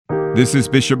This is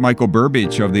Bishop Michael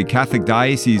Burbidge of the Catholic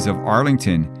Diocese of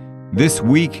Arlington. This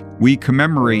week, we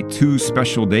commemorate two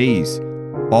special days.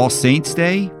 All Saints'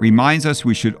 Day reminds us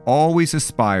we should always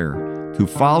aspire to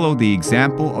follow the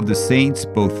example of the saints,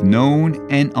 both known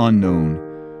and unknown.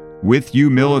 With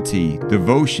humility,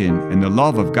 devotion, and the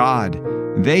love of God,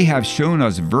 they have shown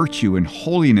us virtue and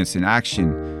holiness in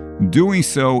action, doing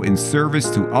so in service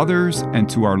to others and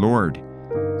to our Lord.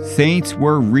 Saints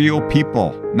were real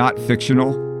people, not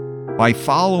fictional. By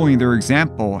following their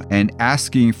example and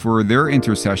asking for their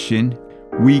intercession,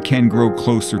 we can grow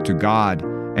closer to God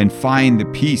and find the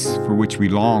peace for which we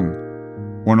long.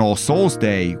 On All Souls'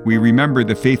 Day, we remember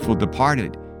the faithful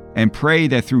departed and pray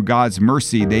that through God's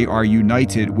mercy they are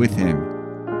united with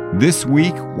Him. This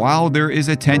week, while there is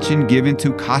attention given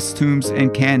to costumes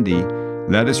and candy,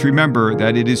 let us remember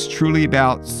that it is truly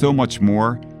about so much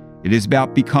more. It is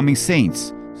about becoming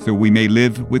saints so we may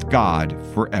live with God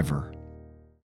forever.